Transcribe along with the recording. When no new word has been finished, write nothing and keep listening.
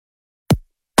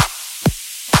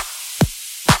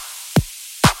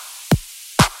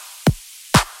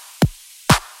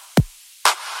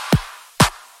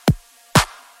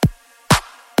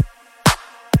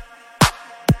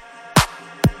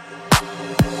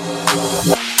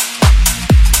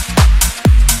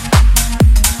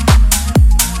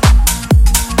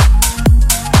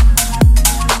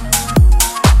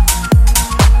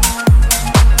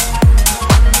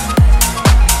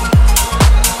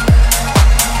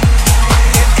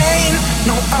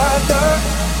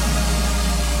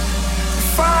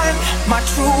my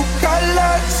true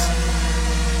colors.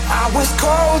 I was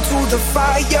cold to the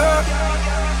fire,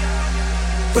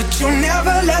 but you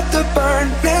never let the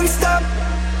burning stop.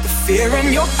 The fear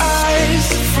in your eyes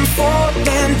from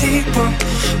falling deeper.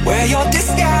 Wear your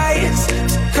disguise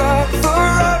to cover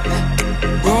up.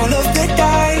 Roll of the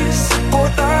dice,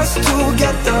 put us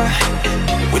together.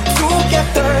 We're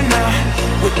together now.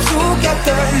 We're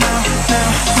together now, now,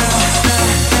 now, now,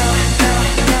 now,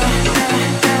 now, now,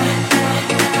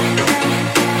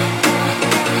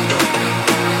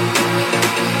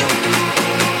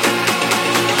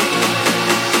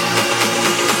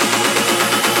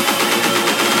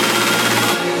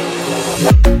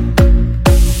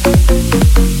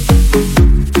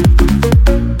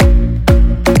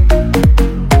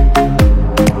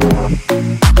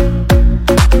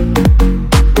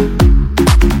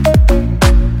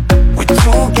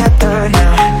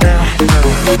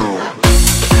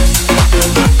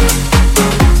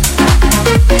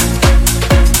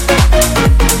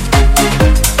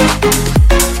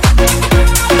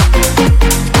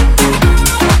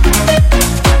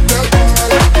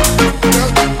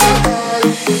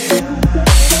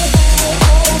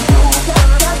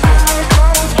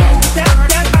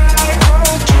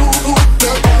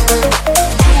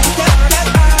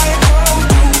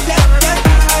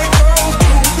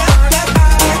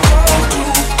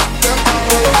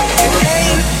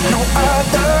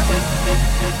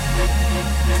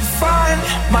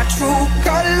 my true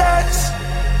colors.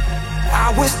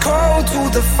 I was cold to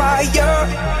the fire,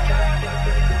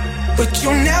 but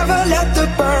you never let the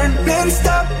burning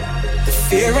stop. The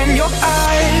fear in your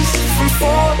eyes from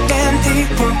falling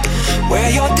deeper. Wear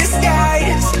your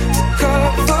disguise to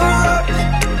cover up.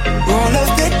 Roll of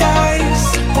the dice,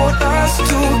 put us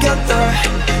together.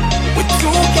 We're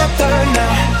together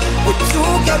now. We're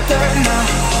together now.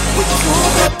 We're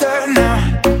together now.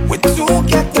 We're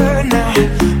together now.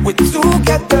 We're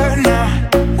together now.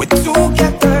 We're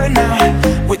together now.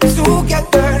 We're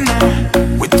together now.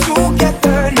 We're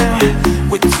together now.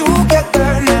 We're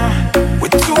together now. We're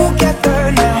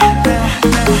together now.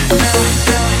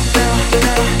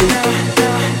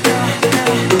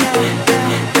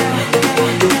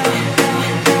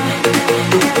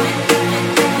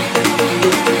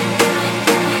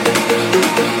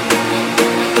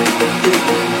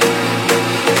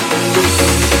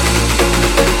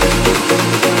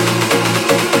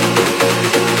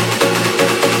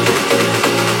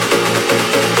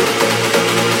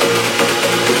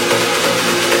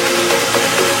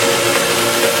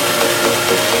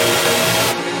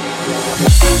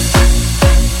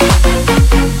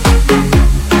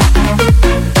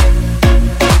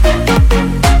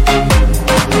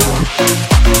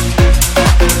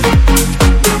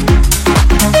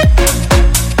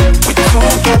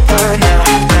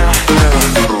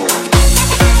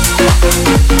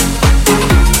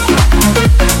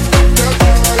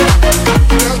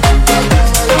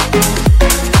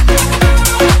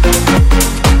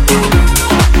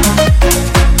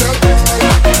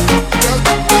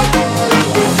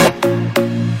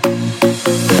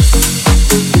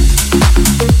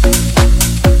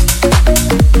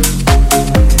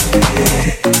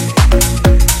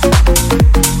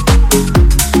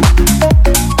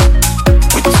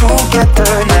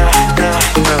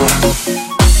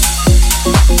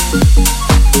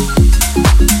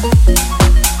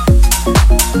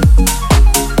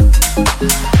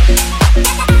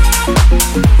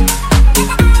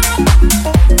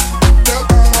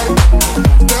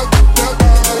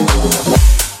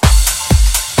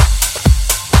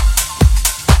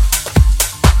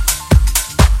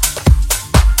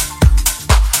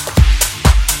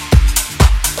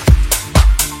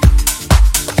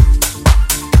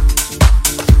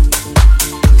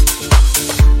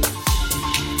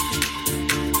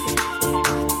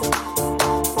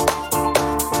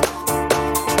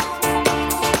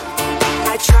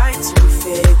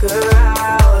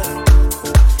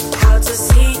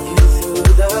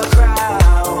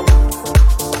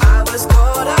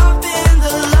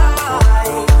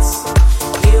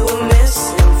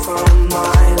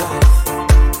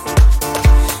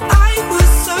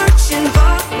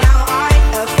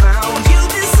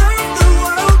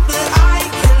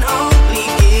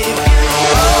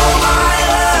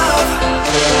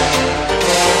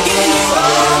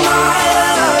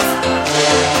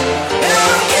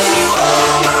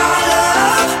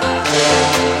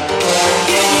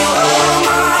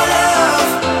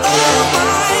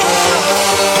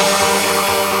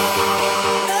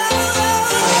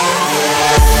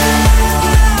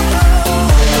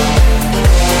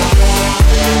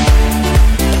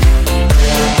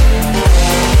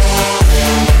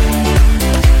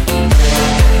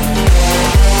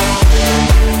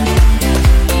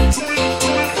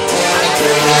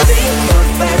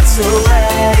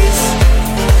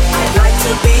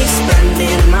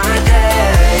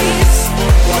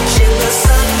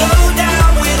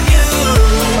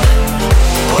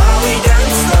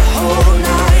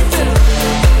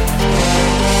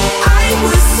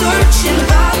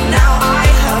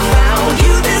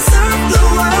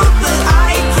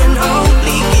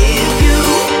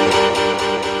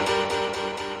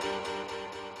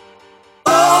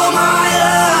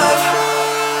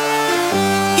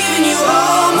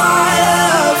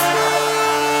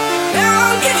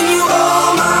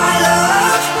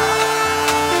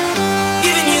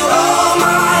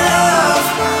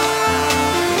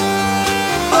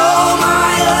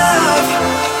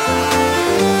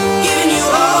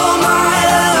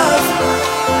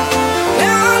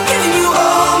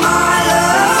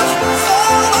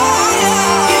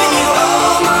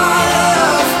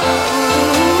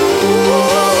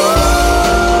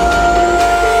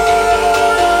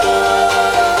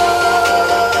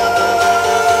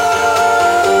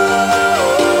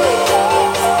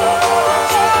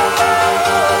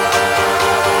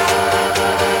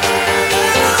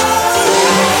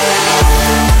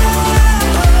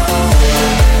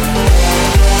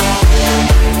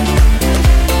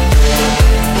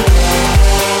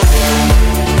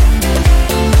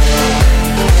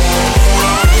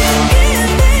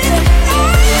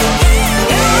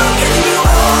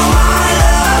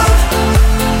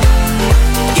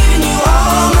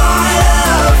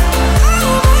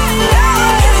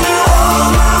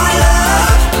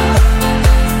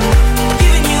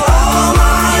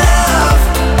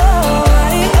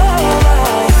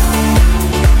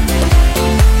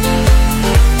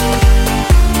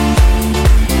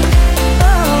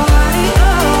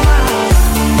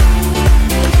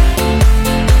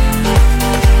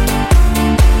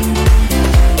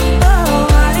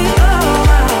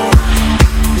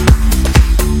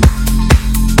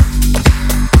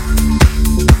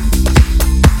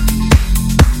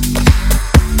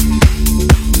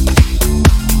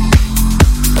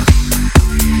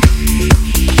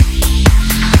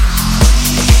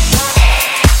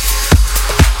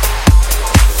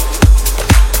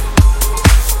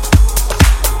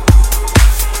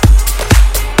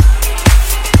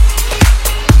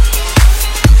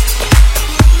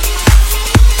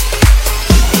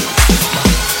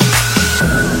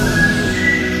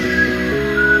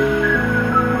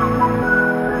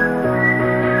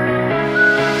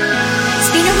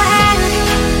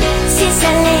 since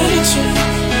I let you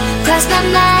cross my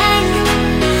mind.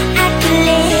 I could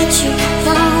let you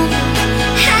know.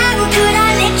 How could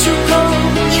I let you go?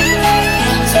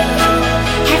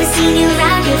 Haven't seen you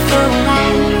around here for a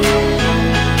while.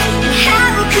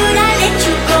 How could I let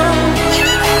you go?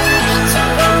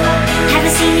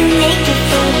 Haven't seen you naked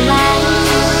for a while.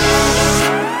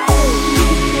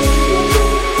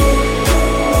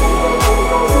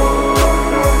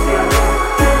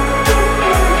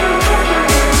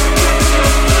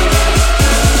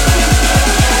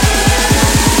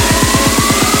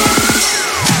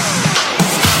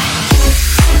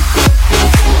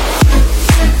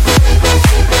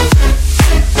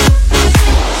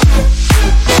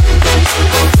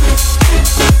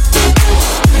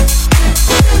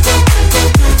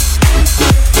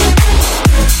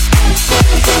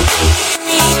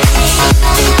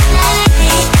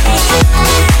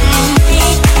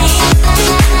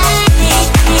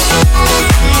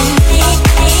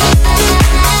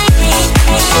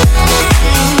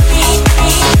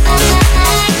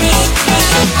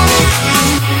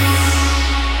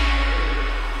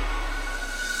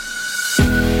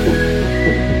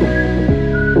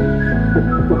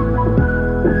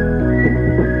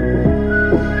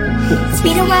 It's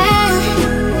been a while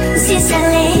since I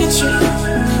let you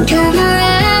come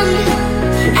around.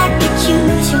 I could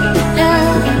use your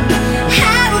love.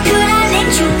 How could I let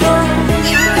you go?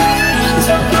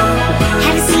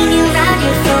 Haven't seen you around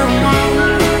here for a while.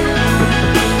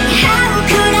 How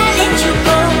could I let you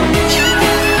go?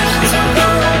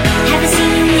 Haven't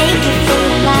seen you naked for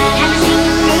a while. Haven't seen you naked for a while. Haven't seen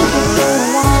you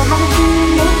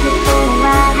naked for a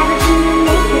while. Haven't seen you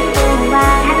naked for a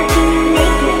while. Haven't seen you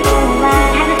naked for a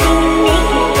while. Haven't seen you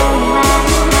naked for a while.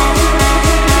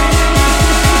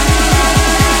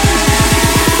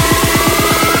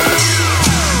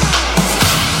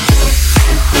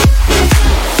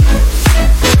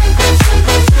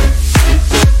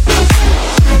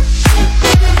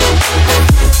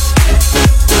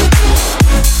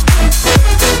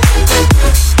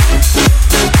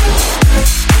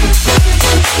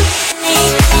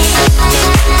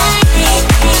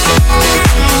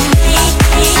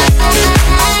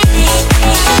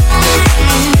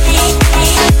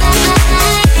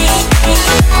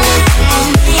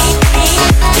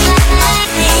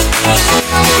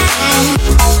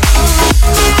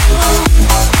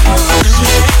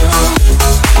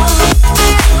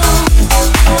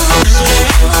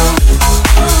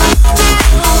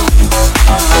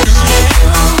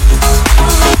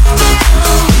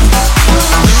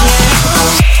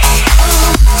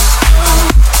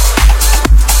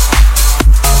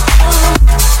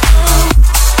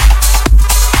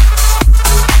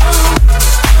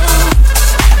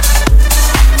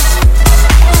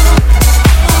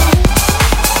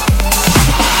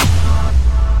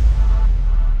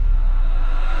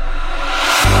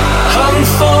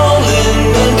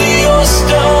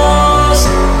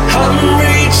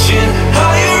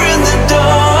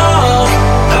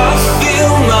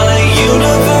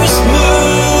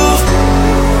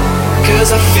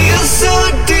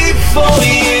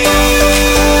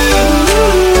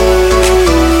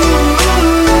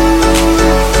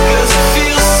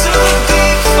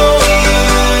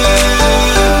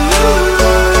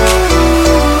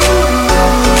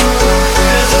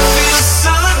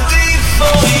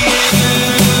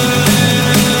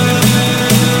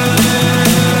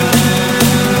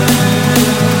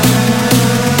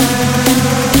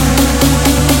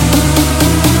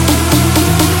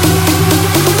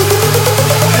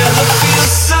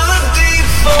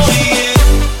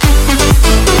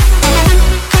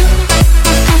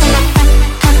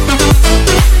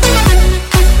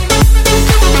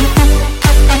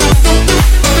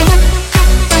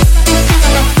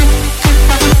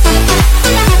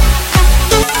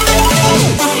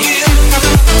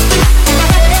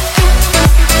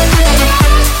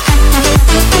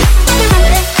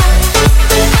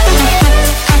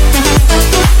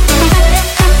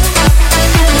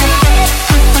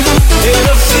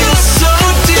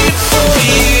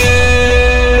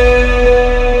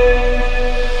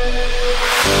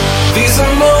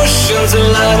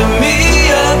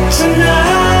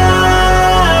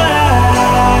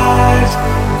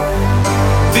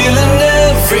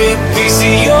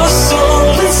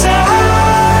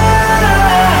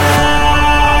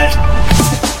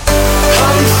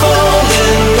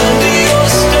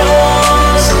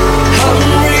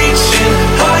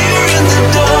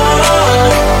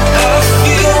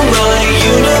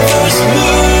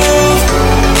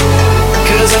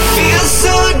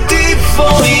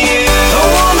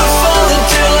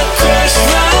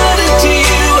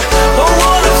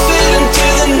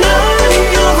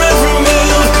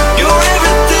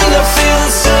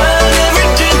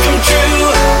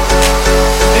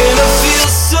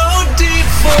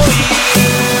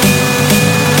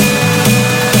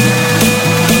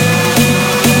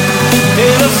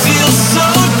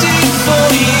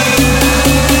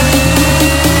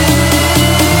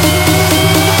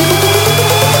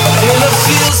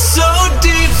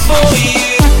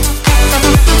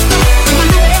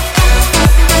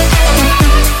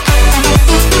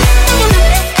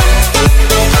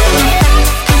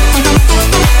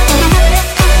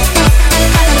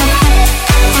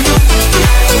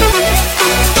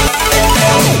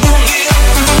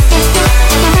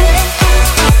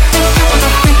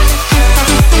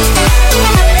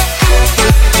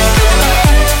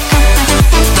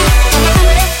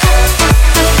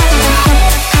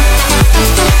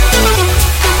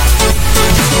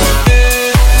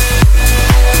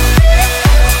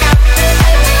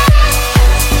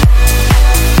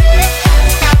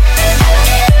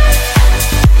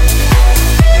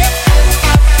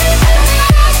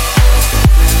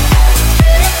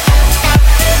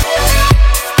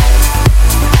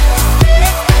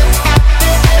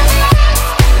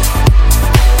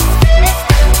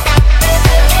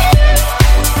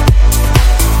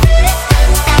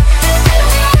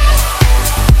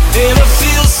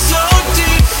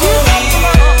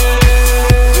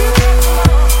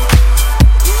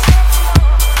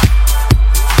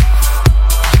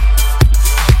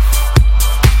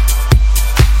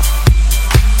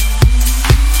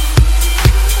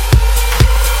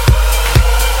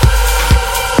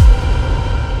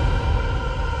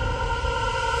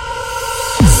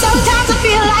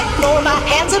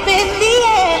 hands up in the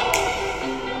air.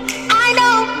 I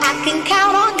know I can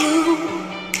count on you.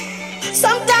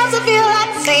 Sometimes I feel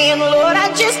like saying, Lord,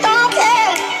 I just don't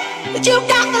care, but you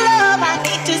got the love I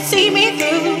need to see me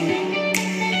through.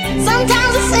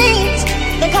 Sometimes it seems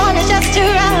the going is just too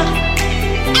rough,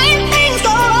 and things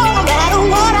go wrong no matter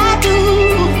what I do.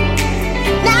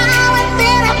 Now and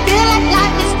then I feel like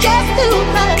life is just too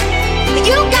much, but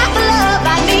you got the love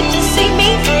I need to see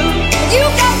me through. You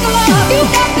got the love, you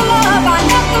got the love, I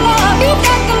got the love, you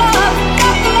got the love,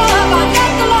 got the love, I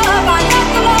got the love, I got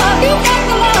the love, you got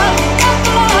the love, got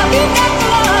the love, you got the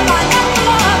love, I got the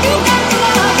love, you got the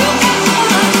love, you got the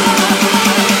love.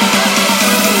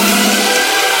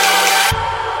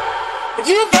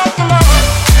 You got the love.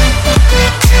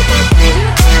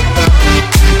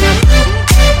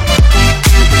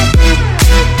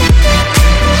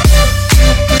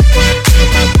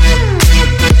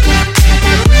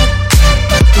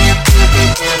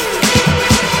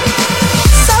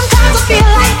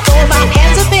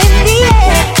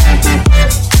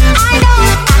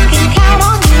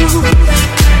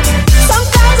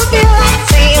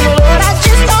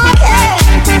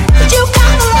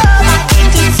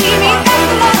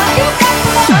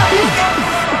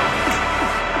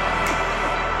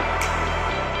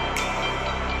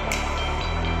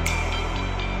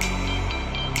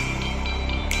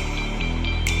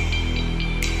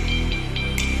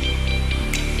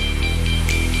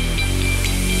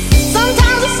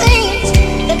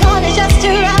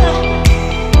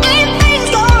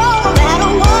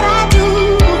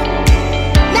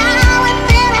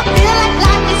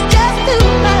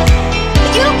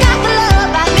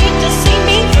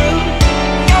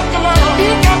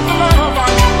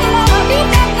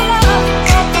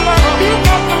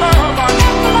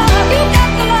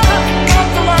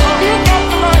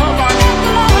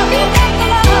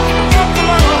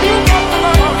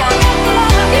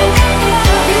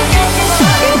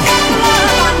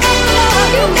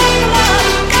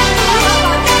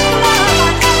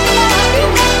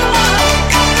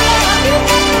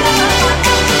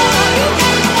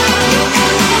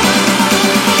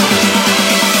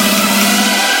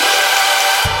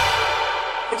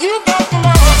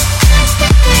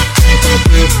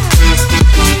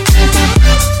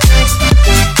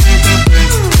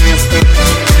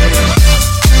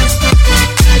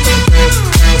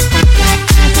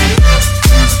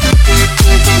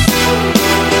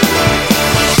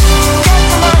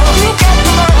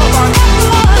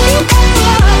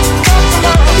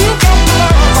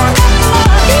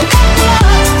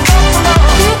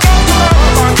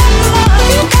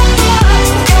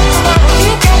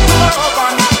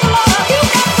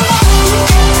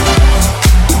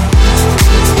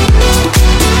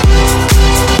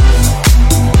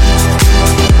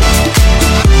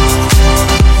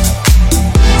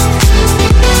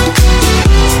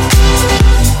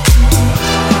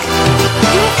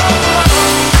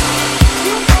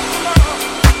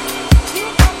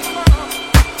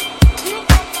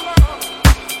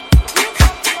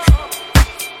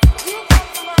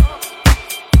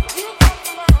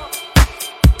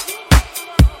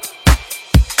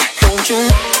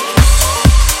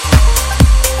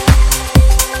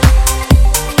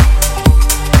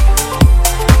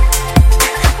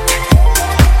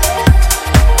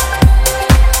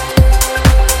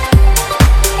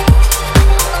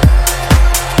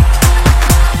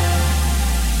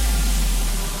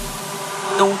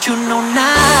 Don't you know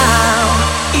now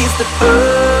is the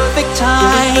perfect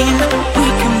time? We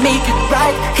can make it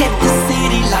right, hit the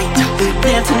city light.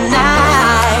 Then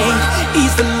tonight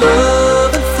is the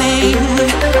loving thing.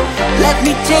 Let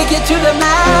me take you to the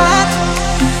mat.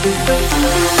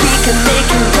 We can make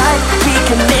it right, we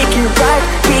can make it right,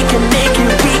 we can make it,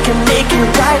 we can make it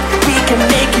right, we can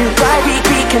make it right,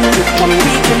 we can make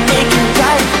it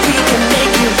right, we can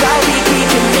make it right, we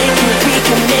can make it, we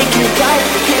can make it right,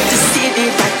 hit the city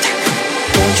right.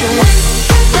 Don't you want?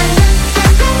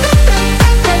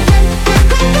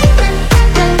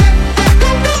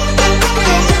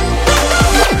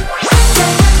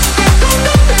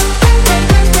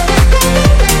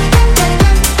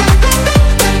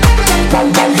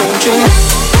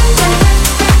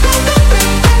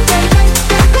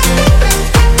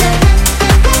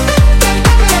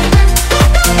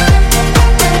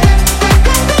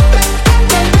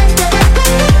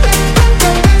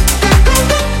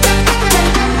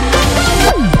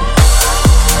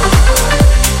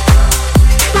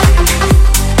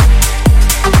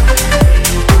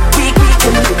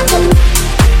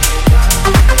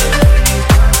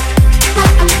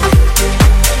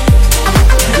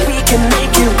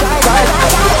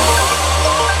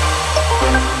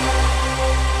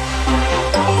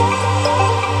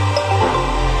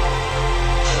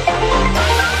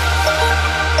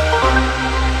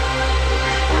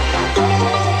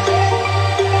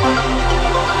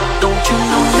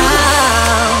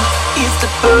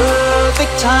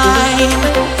 perfect time.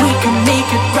 We can make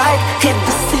it right, hit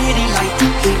the city light.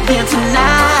 Then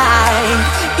tonight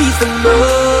is the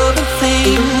loving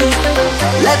thing.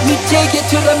 Let me take you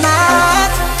to the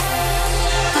mat.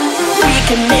 We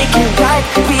can make it right,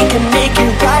 we can make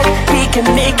it right, we can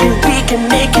make it, we can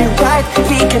make it right,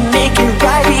 we can make it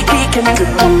right, we can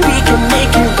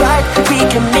make it right, we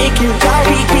can make it right,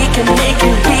 we can make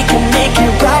it, we can make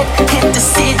it right. Hit the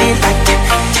city like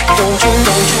don't you,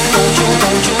 don't you, don't you,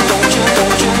 don't you, don't you,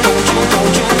 don't you, don't you,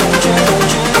 don't you, don't you, don't you,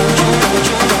 don't you, don't you, don't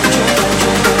you.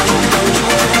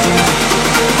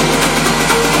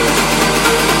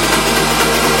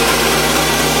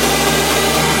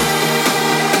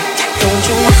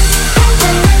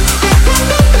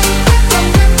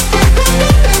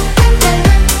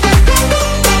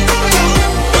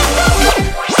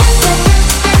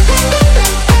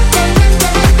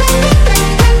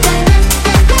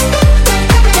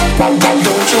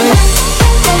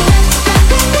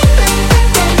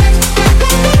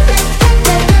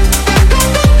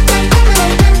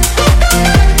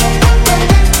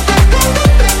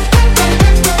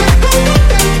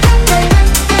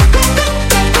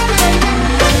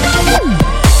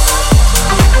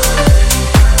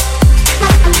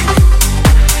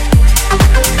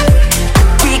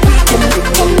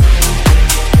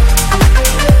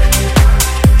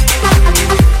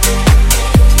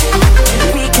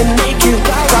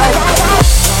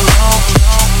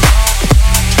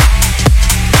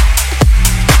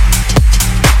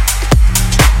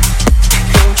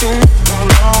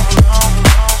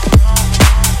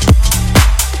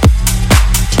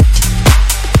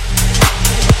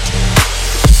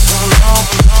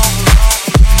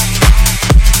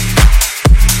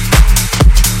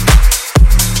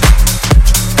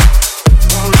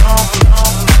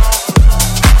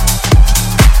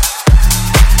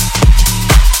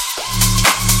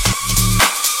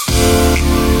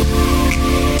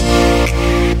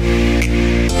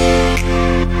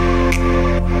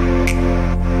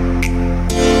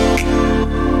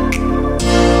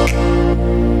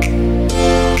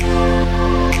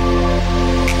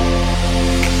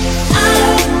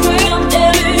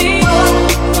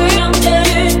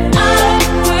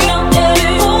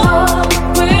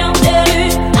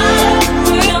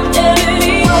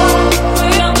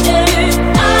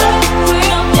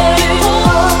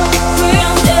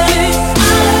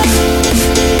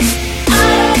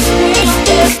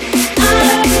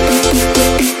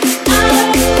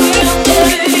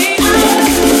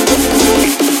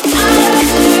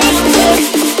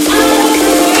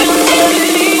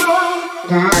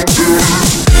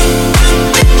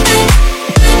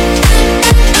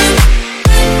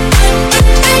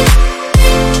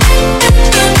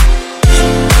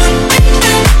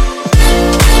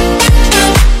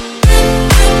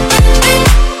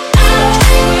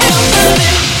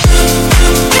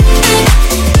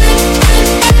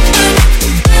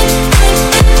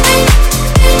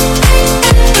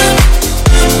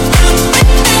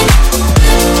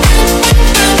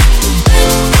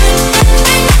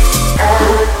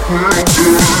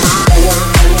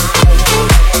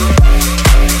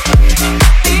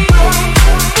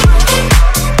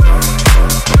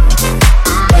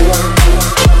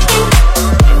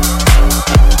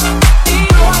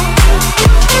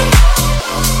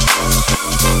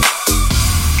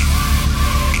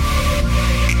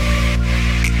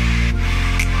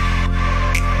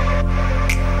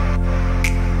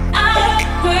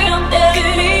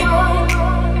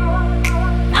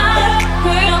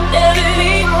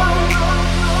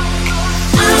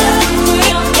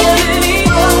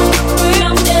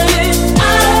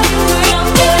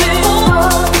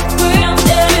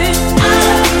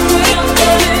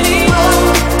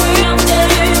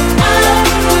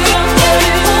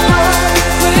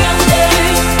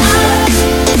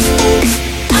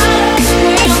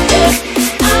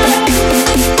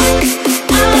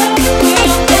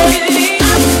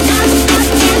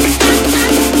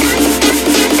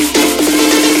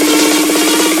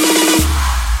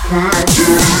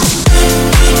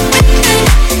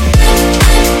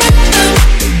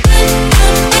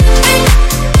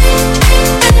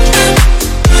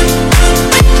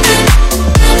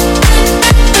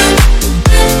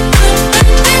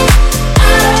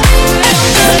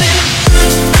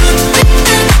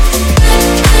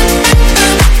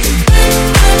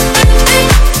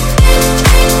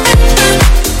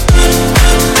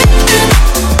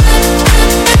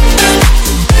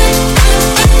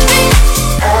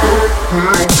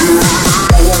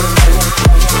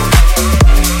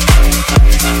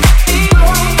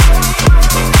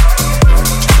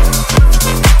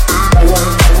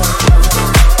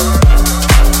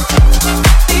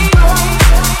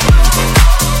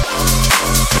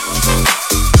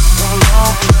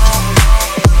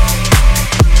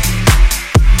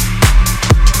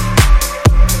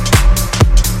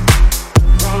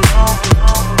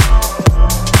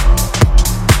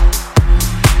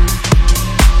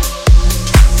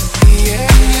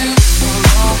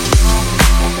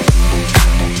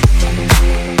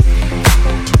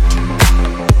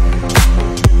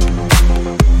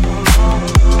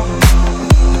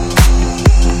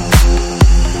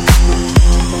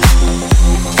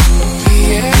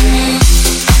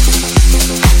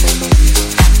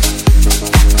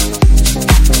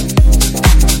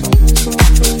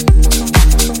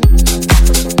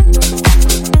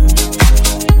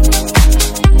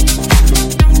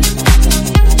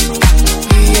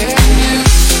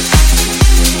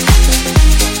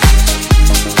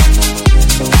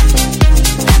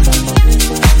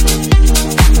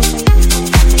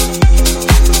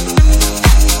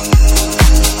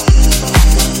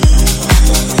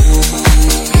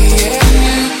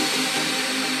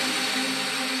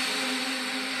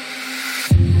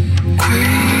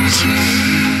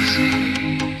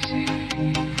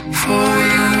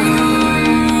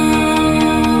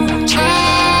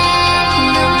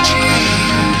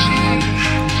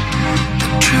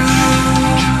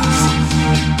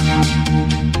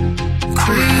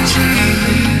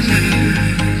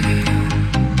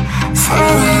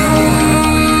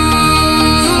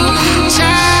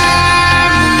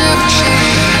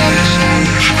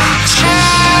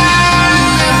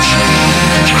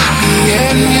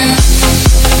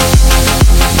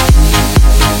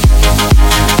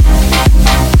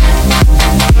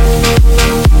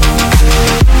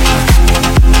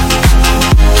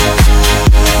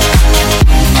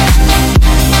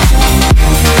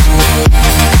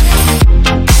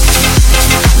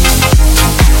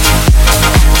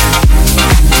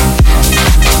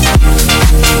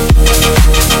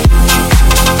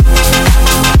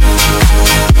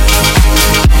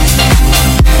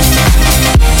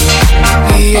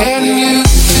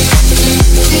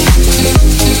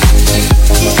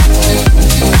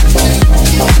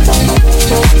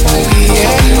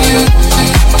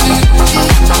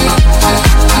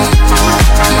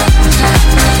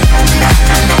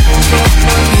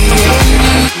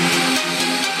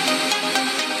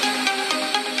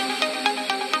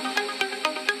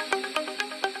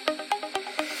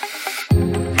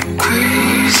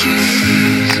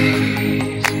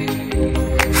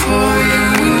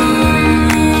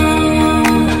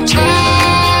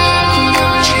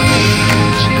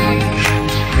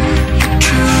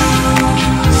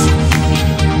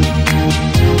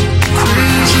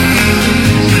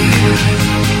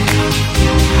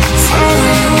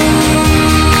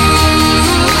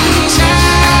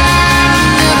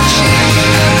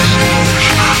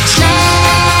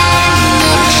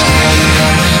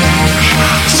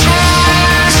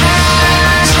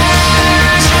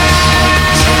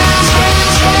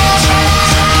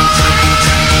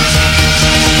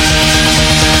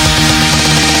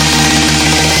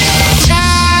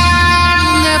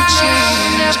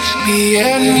 Me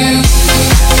and you.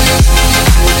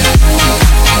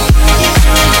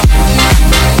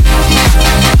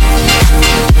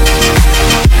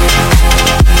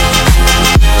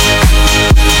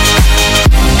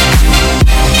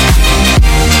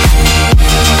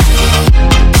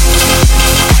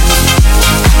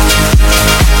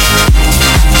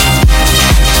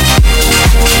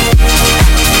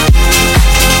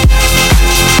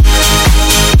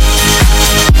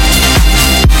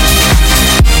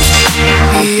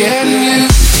 Me and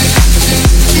you.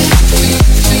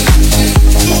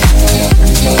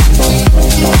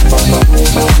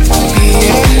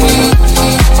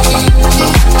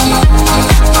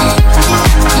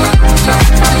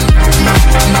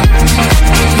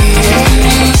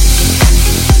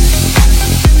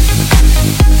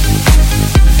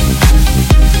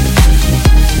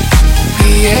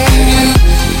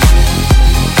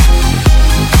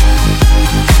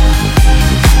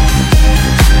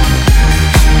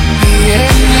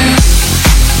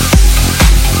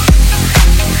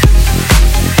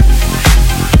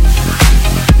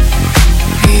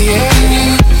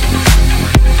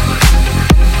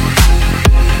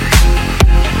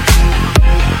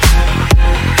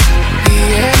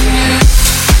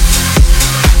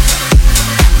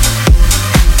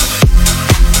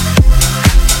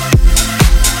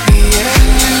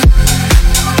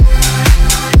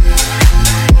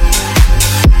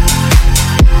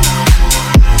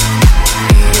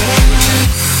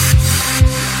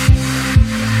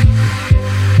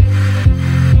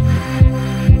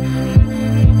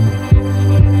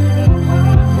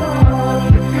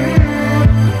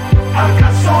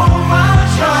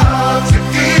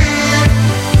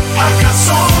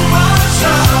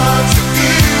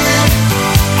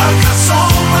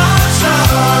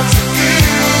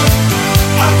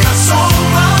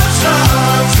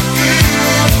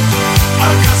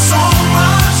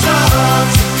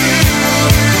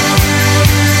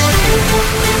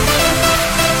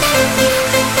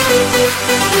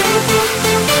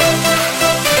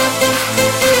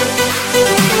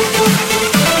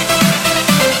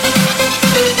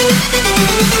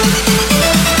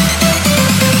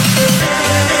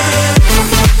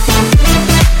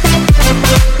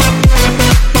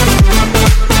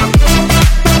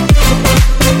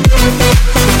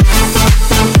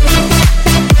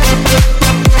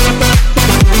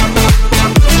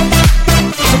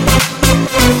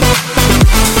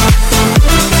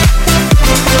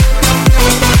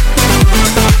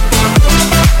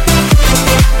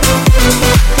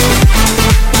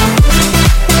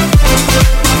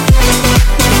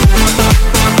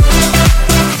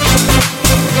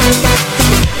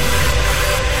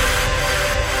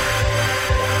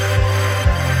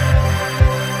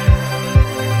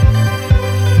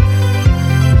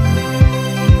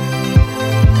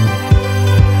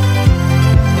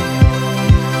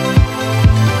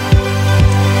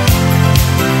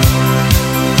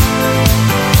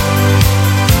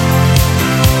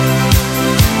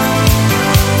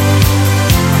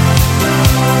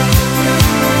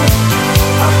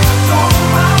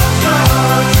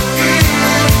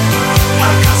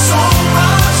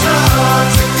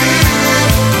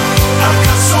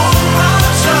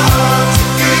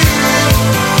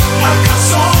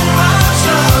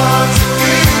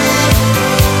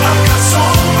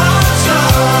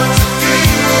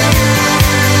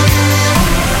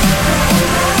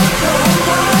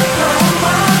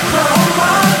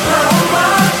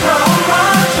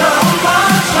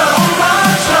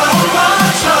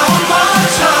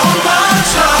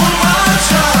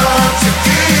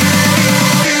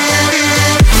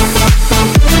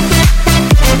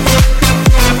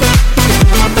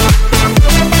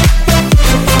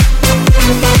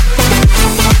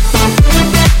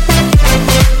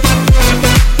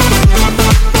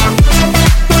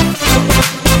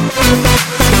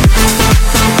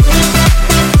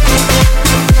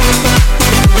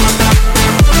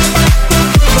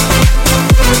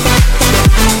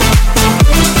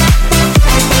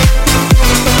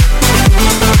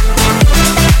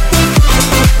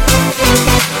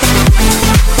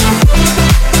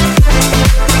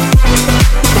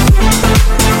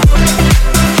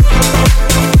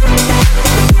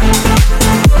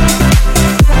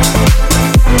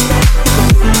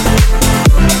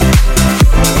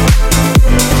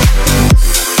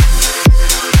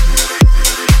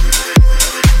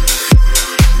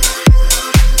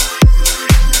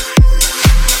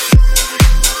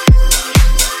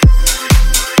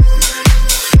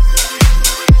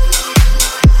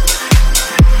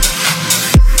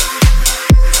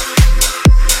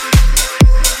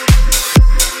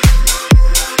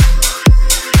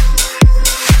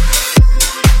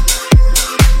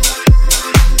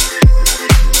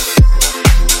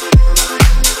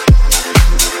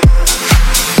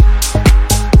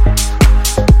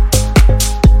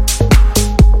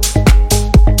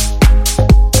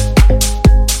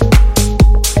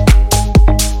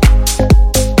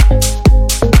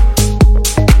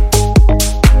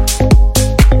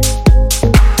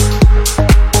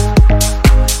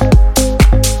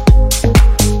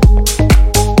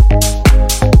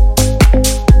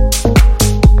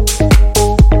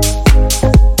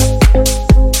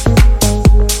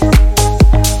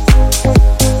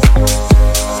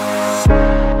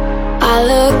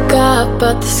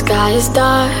 sky is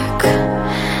dark,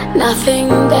 nothing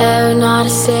there, not a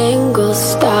single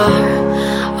star.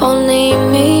 Only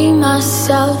me,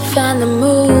 myself, and the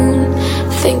moon.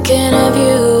 Thinking of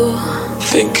you.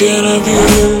 Thinking of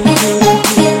you.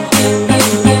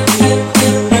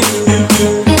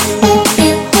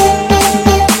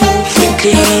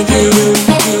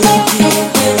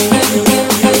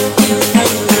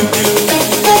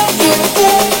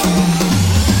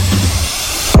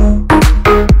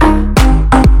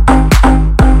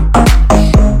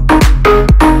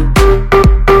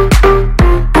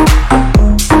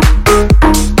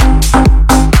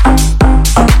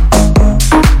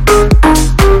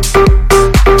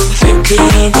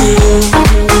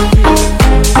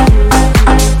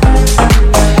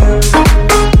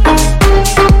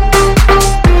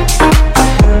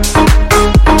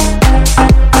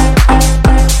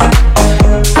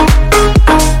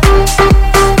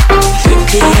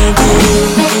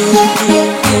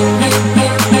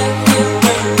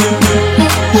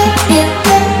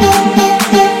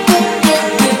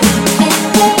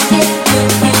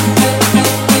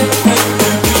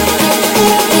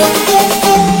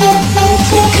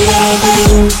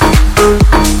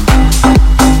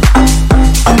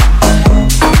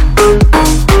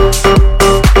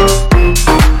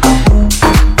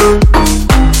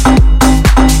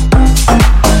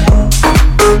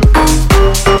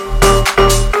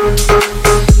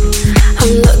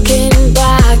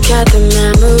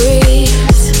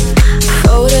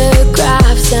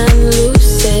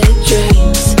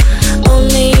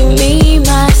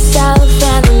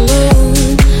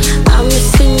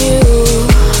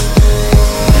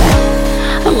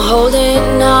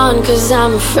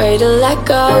 I'm afraid to let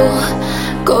go.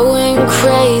 Going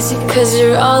crazy cause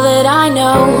you're all that I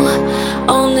know.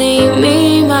 Only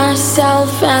me,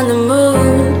 myself, and the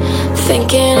moon.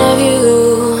 Thinking of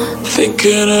you.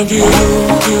 Thinking of you.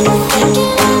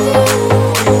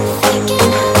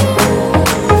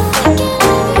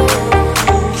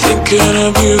 Thinking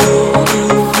of you.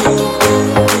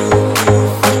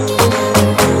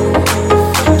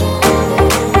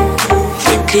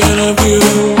 Thinking of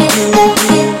you.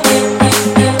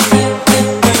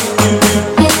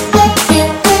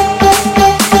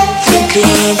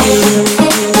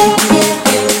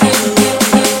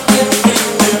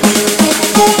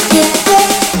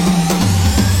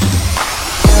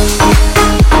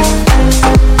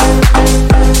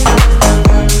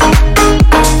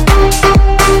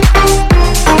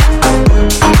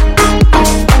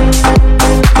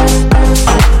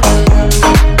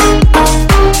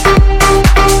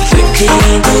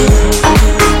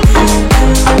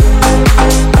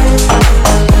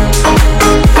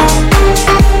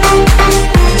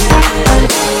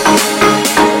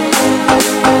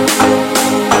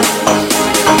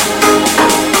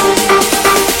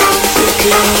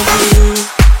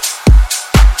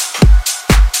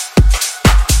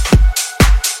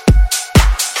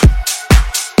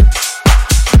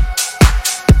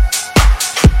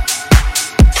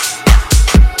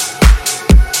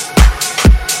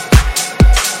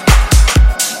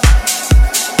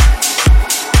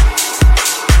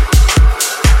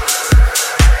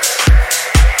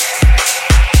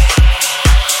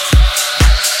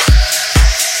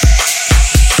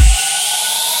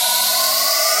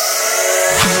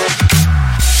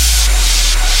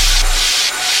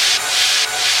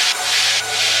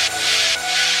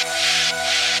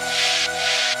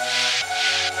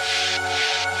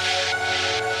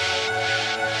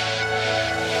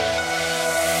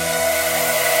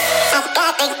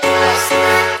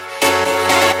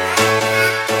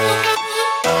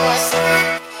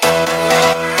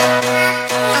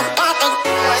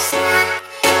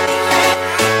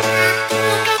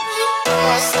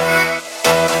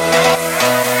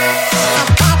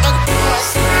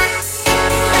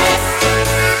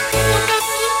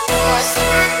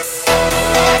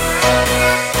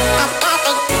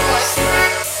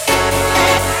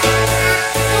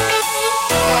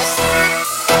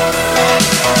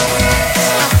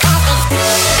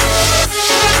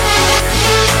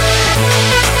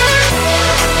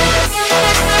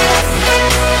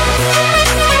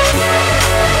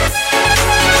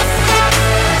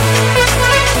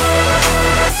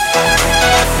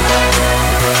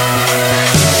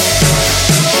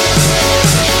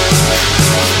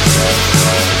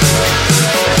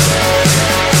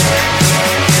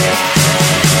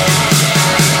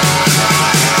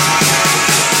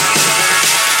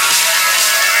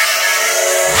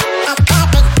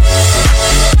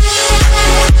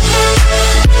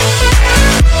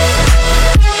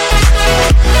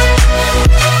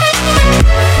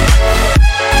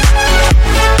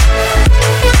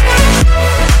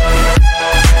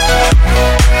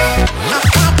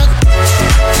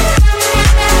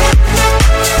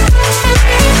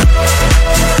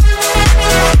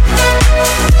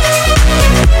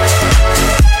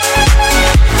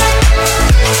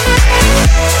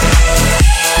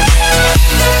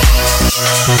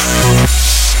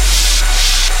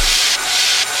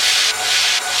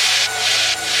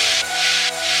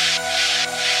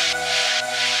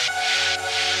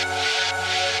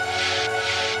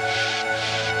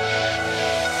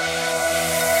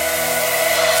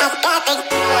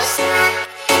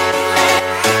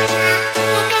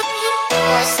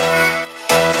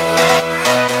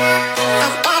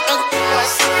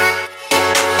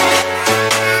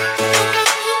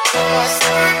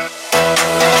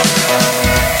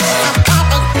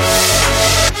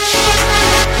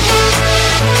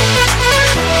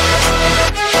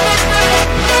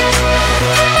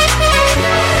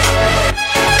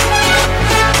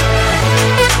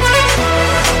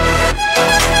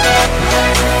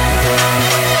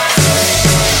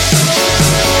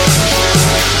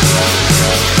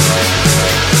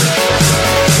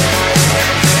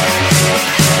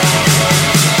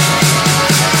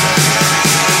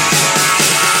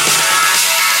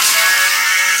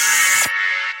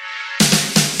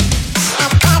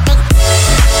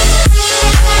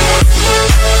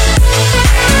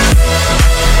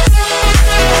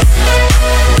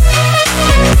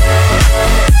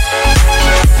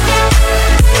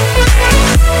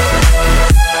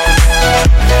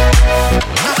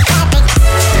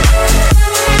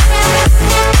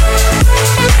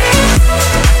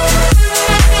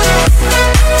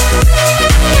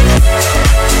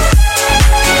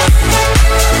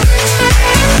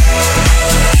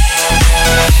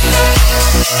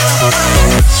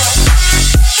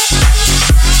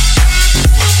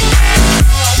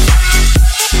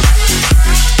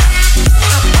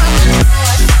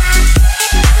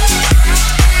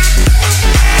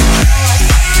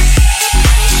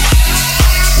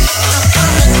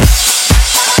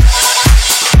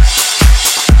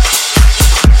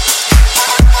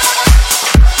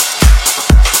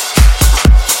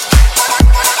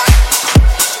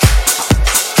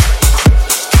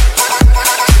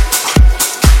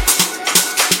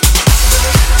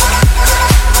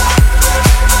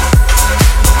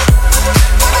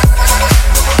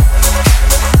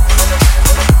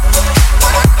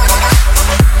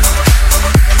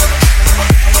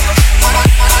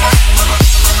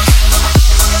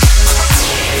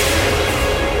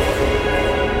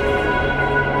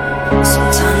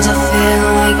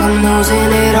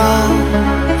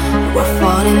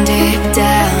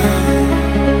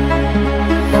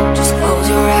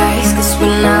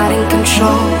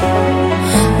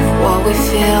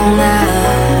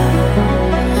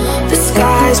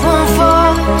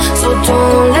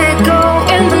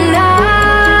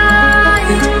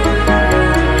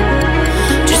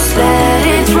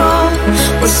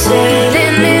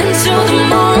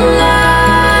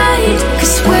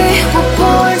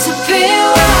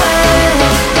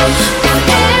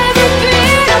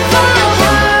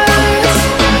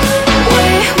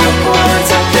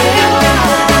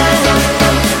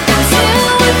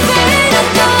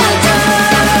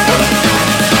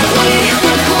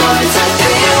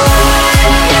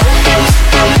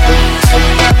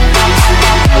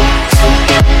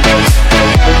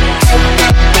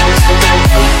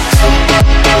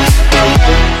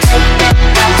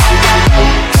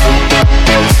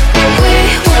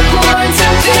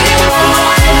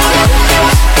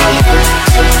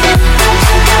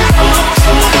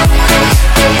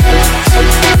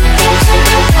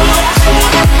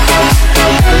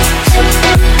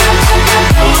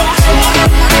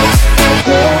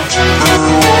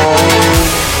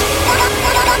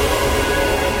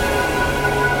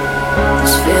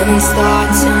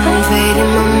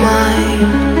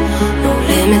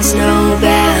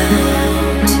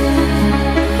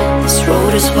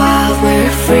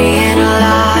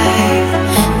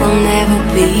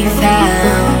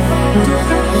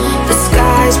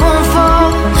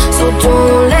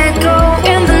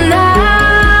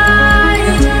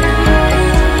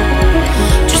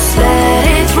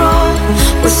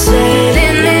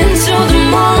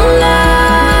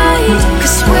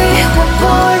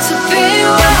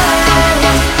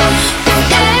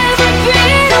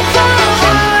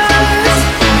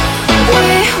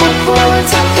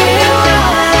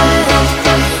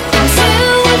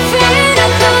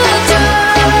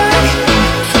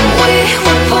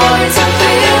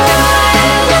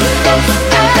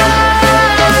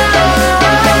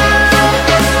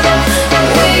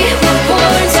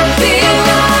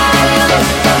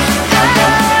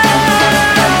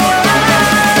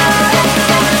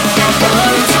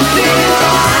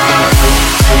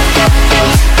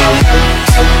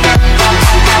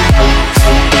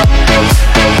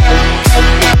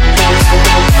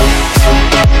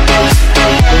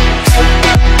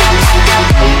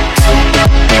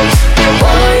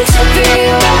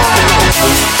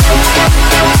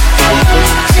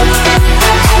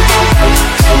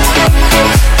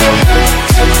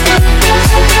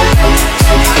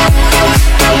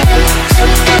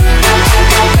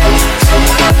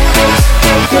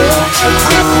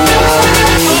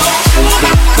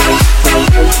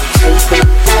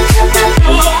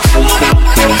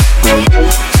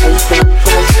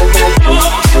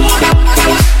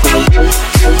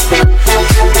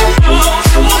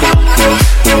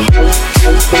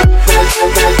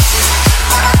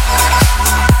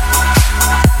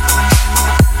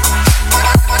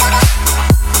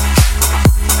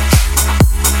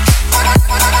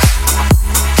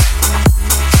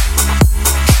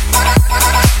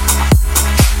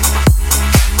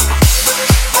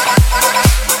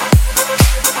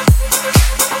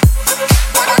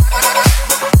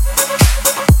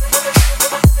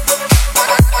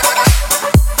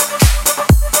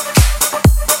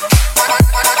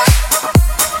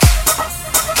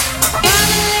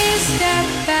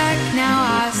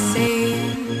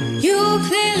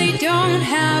 don't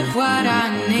have what I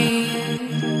need.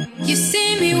 You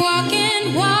see me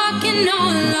walking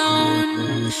all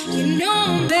alone. You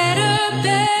know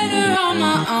better on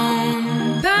my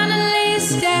own. Finally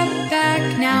step back,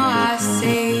 now I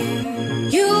see.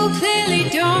 You clearly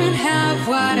don't have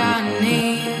what I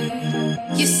need.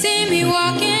 You see me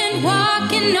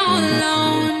walking all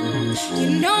alone. You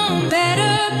know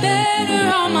better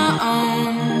on my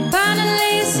own.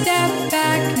 Finally step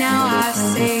back, now I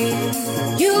see.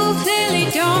 You clearly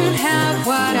don't have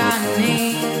what I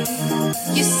need.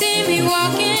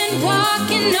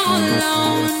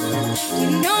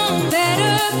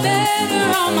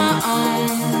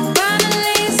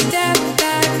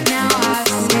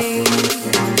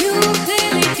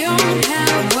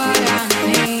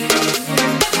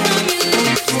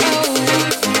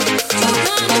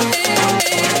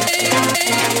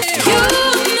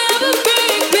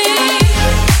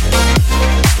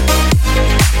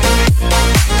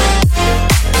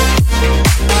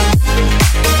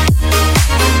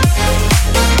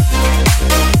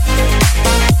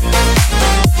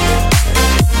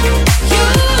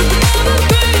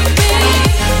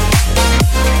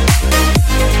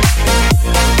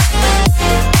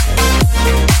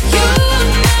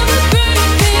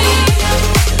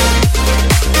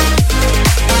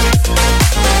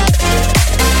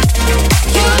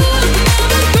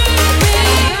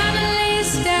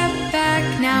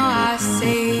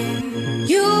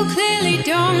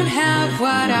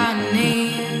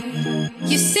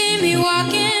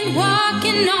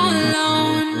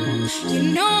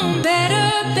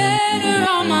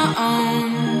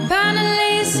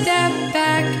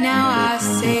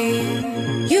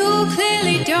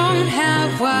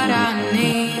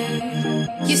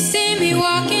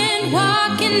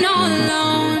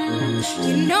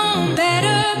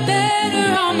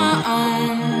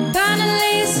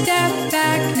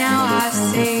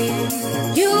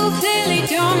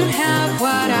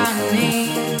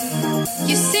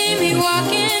 You see me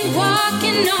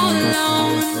walking all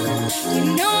alone. You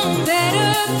know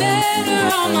better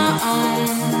on my own.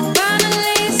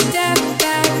 Finally step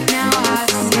back, now I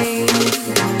see.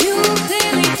 You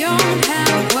clearly don't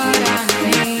have what I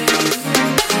need.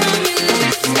 From your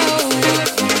lips, oh,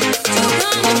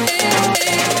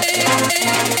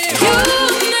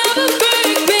 you'll never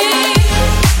break me.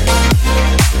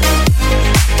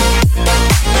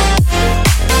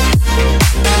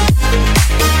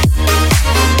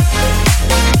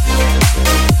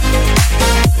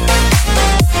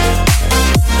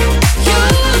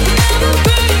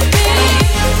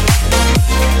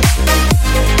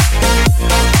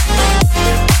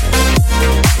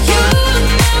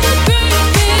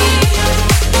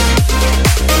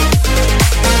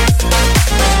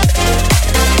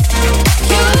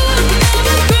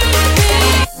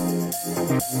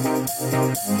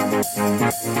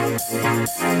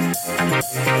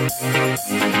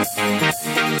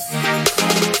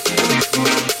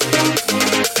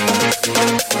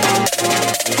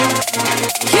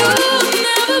 You'll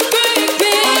never break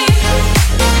me.